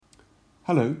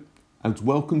Hello, and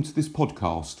welcome to this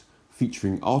podcast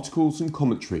featuring articles and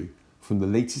commentary from the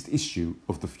latest issue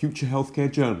of the Future Healthcare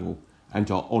Journal and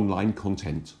our online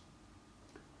content.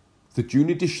 The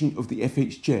June edition of the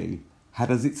FHJ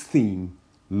had as its theme,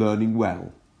 Learning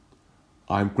Well.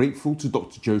 I am grateful to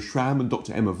Dr. Joe Schramm and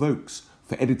Dr. Emma Vokes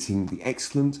for editing the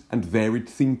excellent and varied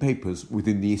theme papers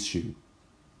within the issue.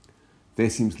 There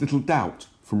seems little doubt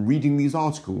from reading these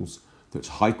articles that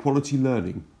high-quality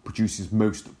learning produces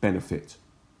most benefit.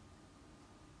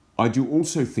 I do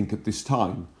also think at this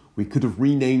time we could have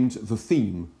renamed the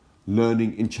theme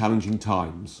Learning in Challenging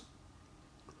Times.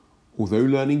 Although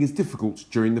learning is difficult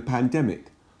during the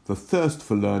pandemic, the thirst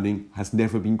for learning has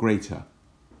never been greater.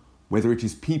 Whether it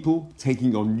is people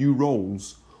taking on new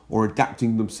roles or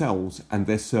adapting themselves and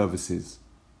their services.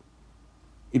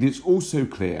 It is also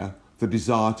clear the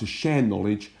desire to share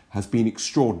knowledge has been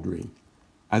extraordinary,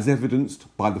 as evidenced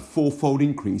by the fourfold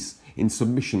increase in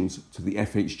submissions to the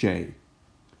FHJ.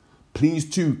 Please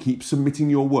do keep submitting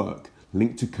your work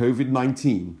linked to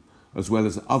COVID-19, as well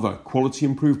as other quality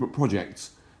improvement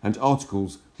projects and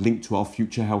articles linked to our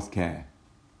future healthcare.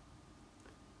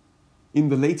 In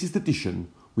the latest edition,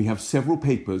 we have several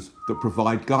papers that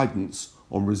provide guidance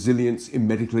on resilience in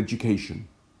medical education.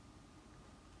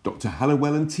 Dr.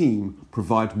 Hallowell and team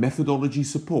provide methodology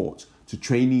support to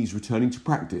trainees returning to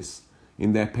practice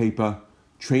in their paper,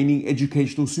 Training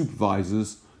Educational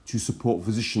Supervisors to Support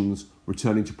Physicians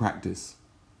Returning to Practice.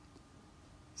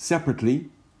 Separately,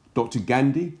 Dr.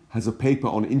 Gandhi has a paper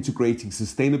on integrating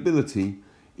sustainability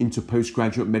into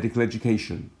postgraduate medical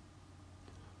education.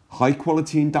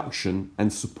 High-quality induction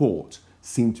and support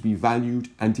seem to be valued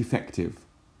and effective.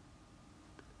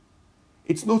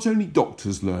 It's not only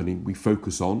doctors' learning we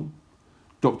focus on.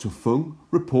 Dr. Fung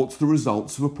reports the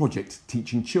results of a project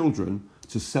teaching children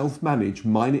to self-manage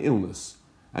minor illness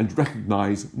and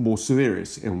recognise more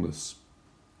serious illness.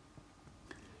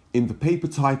 In the paper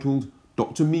titled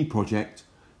Dr. Me Project,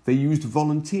 they used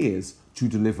volunteers to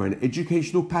deliver an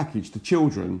educational package to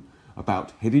children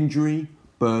about head injury,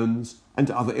 burns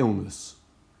and other illness.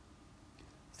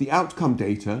 The outcome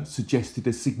data suggested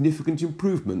a significant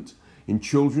improvement in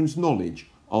children's knowledge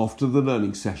after the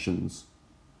learning sessions.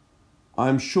 I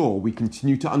am sure we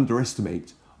continue to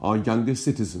underestimate our younger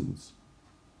citizens.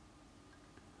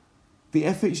 The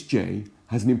FHJ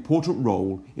has an important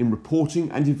role in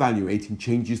reporting and evaluating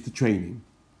changes to training.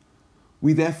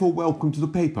 We therefore welcome to the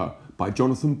paper by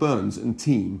Jonathan Burns and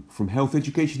team from Health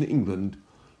Education England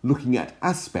looking at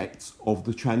aspects of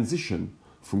the transition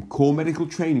from core medical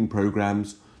training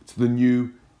programmes to the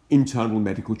new internal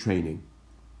medical training.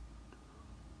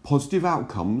 Positive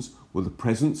outcomes were the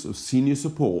presence of senior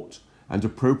support and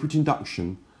appropriate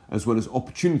induction, as well as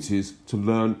opportunities to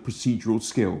learn procedural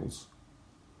skills.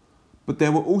 But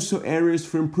there were also areas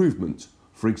for improvement,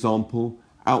 for example,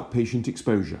 outpatient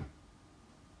exposure.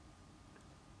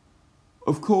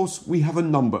 Of course, we have a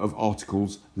number of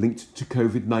articles linked to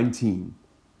COVID-19.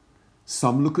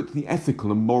 Some look at the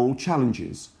ethical and moral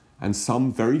challenges, and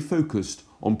some very focused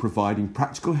on providing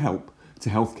practical help to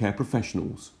healthcare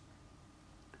professionals.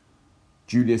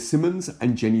 Julia Simmons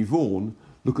and Jenny Vaughan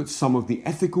look at some of the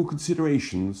ethical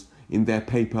considerations in their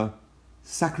paper,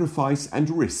 Sacrifice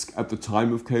and Risk at the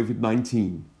Time of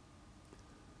COVID-19.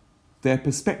 Their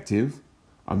perspective,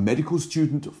 a medical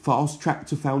student fast-tracked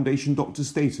to foundation doctor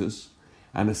status,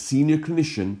 and a senior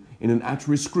clinician in an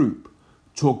at-risk group,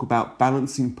 talk about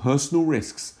balancing personal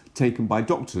risks taken by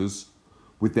doctors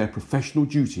with their professional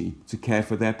duty to care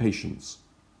for their patients.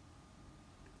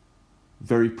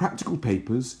 Very practical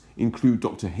papers include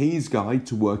Dr. Hayes' Guide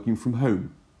to Working from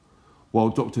Home, while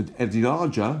Dr.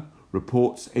 Edilaja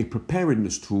reports a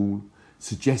preparedness tool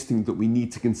suggesting that we need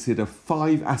to consider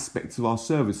 5 aspects of our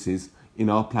services in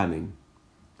our planning: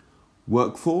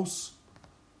 workforce,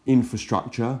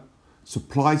 infrastructure,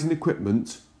 supplies and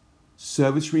equipment,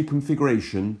 service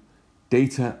reconfiguration,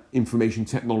 data, information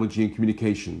technology and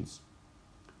communications.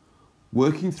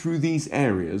 Working through these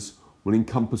areas will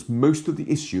encompass most of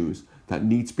the issues that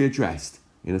need to be addressed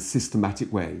in a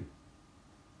systematic way.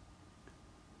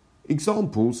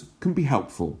 Examples can be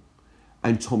helpful,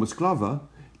 and Thomas Glover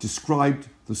described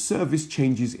the service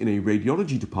changes in a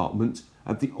radiology department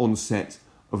at the onset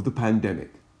of the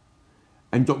pandemic,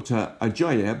 and Dr.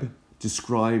 Ajayeb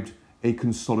described a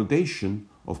consolidation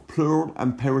of pleural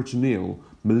and peritoneal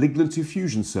malignant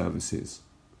effusion services.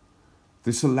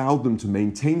 This allowed them to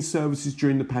maintain services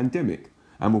during the pandemic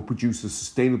and will produce a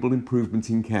sustainable improvement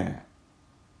in care.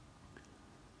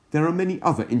 There are many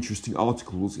other interesting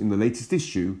articles in the latest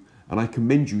issue, and I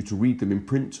commend you to read them in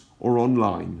print or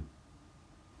online.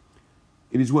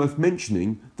 It is worth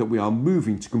mentioning that we are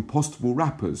moving to compostable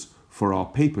wrappers for our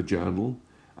paper journal,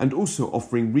 and also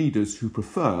offering readers who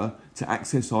prefer to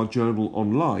access our journal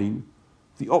online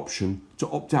the option to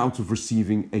opt out of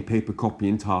receiving a paper copy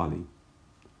entirely.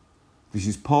 This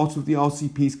is part of the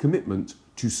RCP's commitment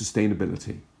to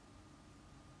sustainability.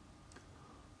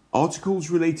 Articles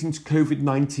relating to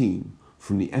COVID-19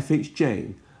 from the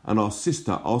FHJ and our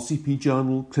sister RCP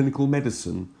journal Clinical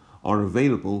Medicine are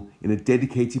available in a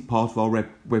dedicated part of our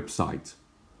website,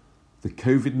 the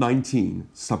COVID-19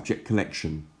 Subject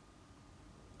Collection.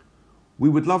 We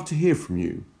would love to hear from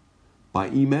you by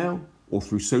email or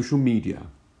through social media.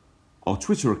 Our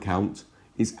Twitter account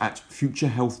is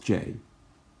 @FutureHealthJ.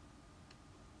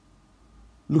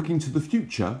 Looking to the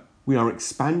future, we are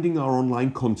expanding our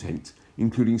online content,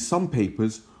 including some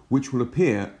papers which will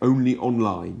appear only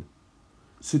online.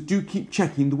 So do keep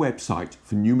checking the website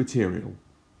for new material.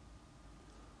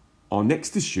 Our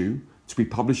next issue, to be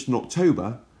published in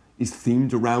October, is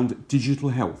themed around digital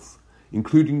health,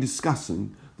 including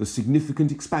discussing the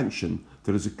significant expansion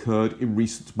that has occurred in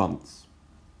recent months.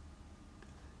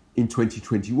 In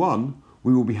 2021,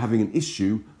 we will be having an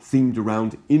issue themed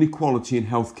around inequality in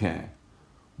healthcare,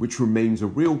 which remains a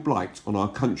real blight on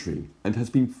our country and has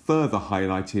been further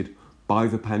highlighted by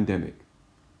the pandemic.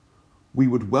 We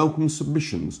would welcome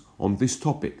submissions on this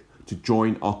topic to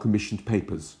join our commissioned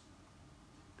papers.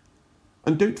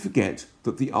 And don't forget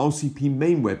that the RCP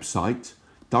main website,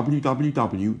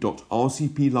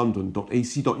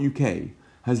 www.rcplondon.ac.uk,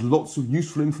 has lots of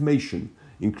useful information,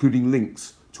 including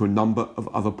links to a number of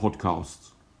other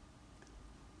podcasts.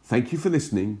 Thank you for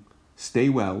listening, stay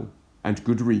well, and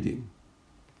good reading.